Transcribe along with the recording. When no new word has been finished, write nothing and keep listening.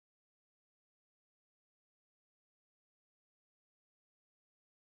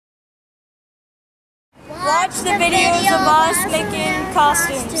Watch the videos of us making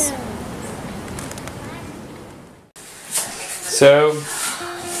costumes. So,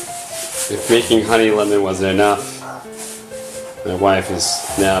 if making honey lemon wasn't enough, my wife is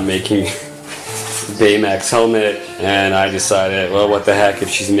now making the Baymax helmet, and I decided, well, what the heck, if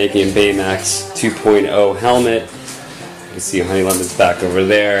she's making a Baymax 2.0 helmet. You can see honey lemon's back over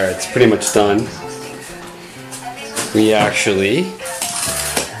there. It's pretty much done. We actually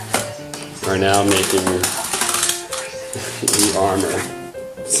are now making the armor.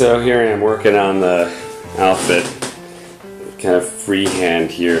 So here I am working on the outfit. Kind of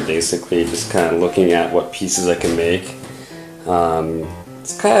freehand here, basically, just kind of looking at what pieces I can make.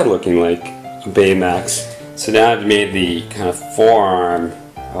 It's kind of looking like a Baymax. So now I've made the kind of forearm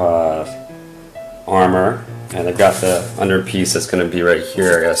armor, and I've got the under piece that's going to be right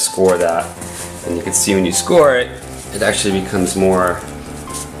here. I gotta score that, and you can see when you score it, it actually becomes more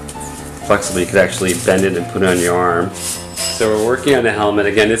flexible. You could actually bend it and put it on your arm. So we're working on the helmet.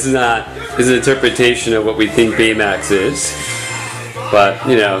 Again, this is an interpretation of what we think Baymax is. But,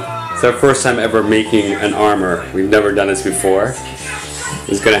 you know, it's our first time ever making an armor. We've never done this before.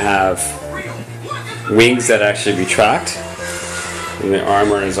 It's going to have wings that actually retract, and the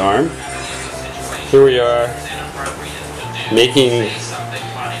armor on his arm. Here we are making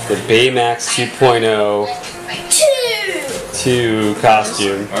the Baymax 2.0 2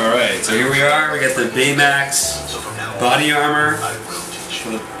 costume. Alright, so here we are. We got the Baymax body armor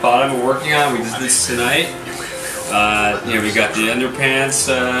from the bottom we're working on. We did this tonight. You know, we got the underpants,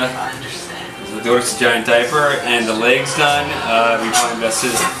 the Dorothy's giant diaper, and the legs done. We probably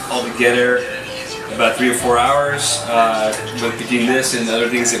invested all together about 3 or 4 hours with between this and other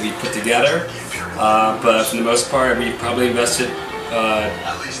things that we put together. But for the most part, we probably invested,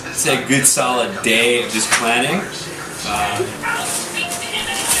 say, a good solid day of just planning.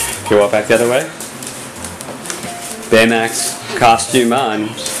 Can you walk back the other way? Baymax costume on.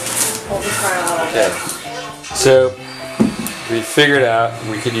 Okay. So we figured out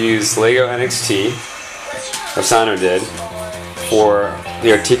we could use LEGO NXT, or Sandro did, for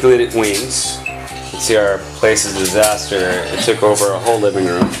the articulated wings. You can see our place is a disaster. It took over a whole living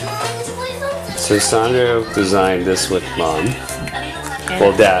room. So Sandro designed this with Mom.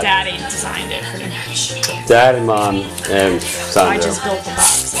 Well, Dad. Daddy designed it pretty much. Dad and Mom and Sandro. I just built the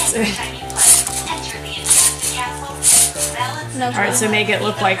box. That's it. Alright, so make it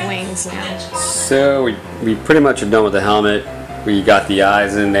look like wings now. So we pretty much are done with the helmet. We got the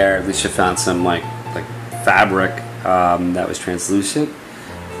eyes in there. Alicia found some like fabric that was translucent.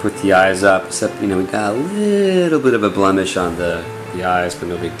 Put the eyes up, except, you know, we got a little bit of a blemish on the eyes, but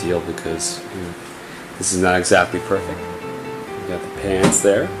no big deal because, you know, this is not exactly perfect. We got the pants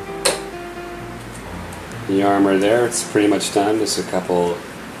there. The armor there, it's pretty much done. Just a couple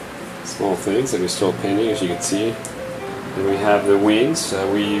small things that we're still painting, as you can see. And we have the wings.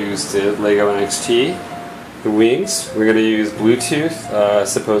 We used the LEGO NXT. The wings, we're going to use Bluetooth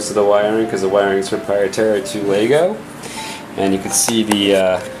as opposed to the wiring, because the wiring is proprietary to LEGO. And you can see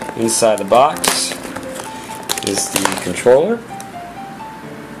the inside the box is the controller,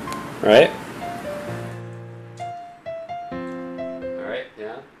 right? Alright,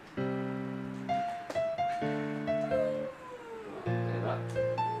 yeah.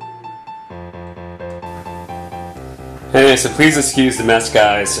 Anyway, so please excuse the mess,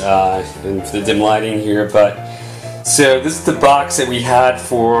 guys, and for the dim lighting here, but so this is the box that we had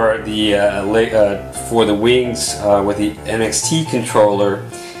for the wings with the NXT controller.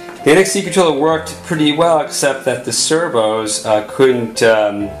 The NXT controller worked pretty well, except that the servos couldn't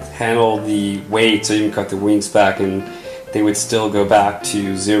handle the weight, so you can cut the wings back and they would still go back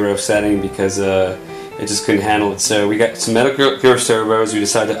to 0 setting because it just couldn't handle it. So we got some Metal Gear servos. We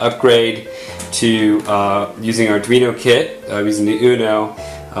decided to upgrade to using Arduino kit, using the Uno,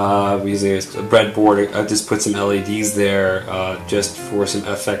 using a breadboard. I just put some LEDs there just for some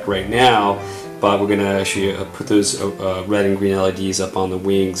effect right now, but we're going to actually put those red and green LEDs up on the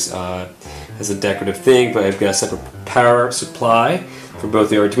wings as a decorative thing, but I've got a separate power supply for both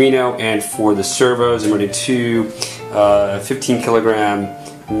the Arduino and for the servos. I'm running 2 15 kilogram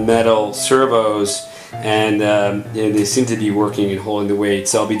metal servos, and they seem to be working and holding the weight,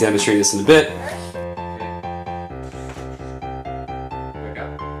 so I'll be demonstrating this in a bit.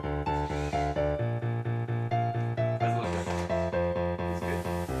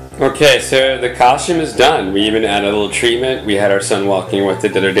 Okay, so the costume is done. We even added a little treatment. We had our son walking with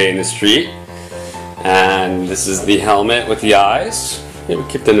it the other day in the street. And this is the helmet with the eyes. Yeah, we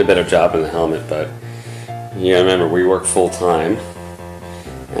kept doing a better job on the helmet, but you gotta remember, we work full time.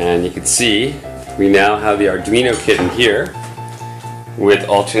 And you can see we now have the Arduino kit in here with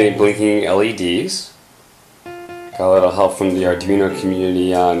alternating blinking LEDs. Got a little help from the Arduino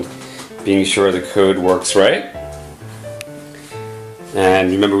community on being sure the code works right. And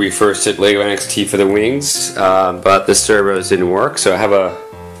remember, we first did LEGO NXT for the wings, but the servos didn't work, so I have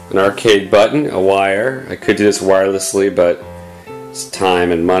an arcade button, a wire. I could do this wirelessly, but it's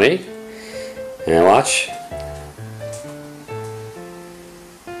time and money. And watch.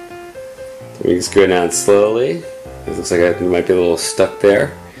 The wings go down slowly. It looks like it might be a little stuck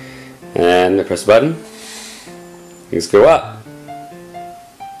there. And I press the button. Wings go up.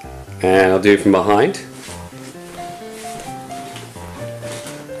 And I'll do it from behind.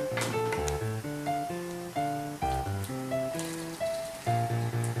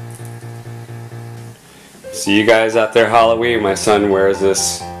 See you guys out there Halloween. My son wears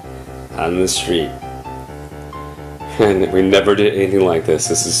this on the street. And we never did anything like this.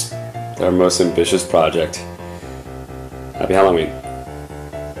 This is our most ambitious project. Happy Halloween.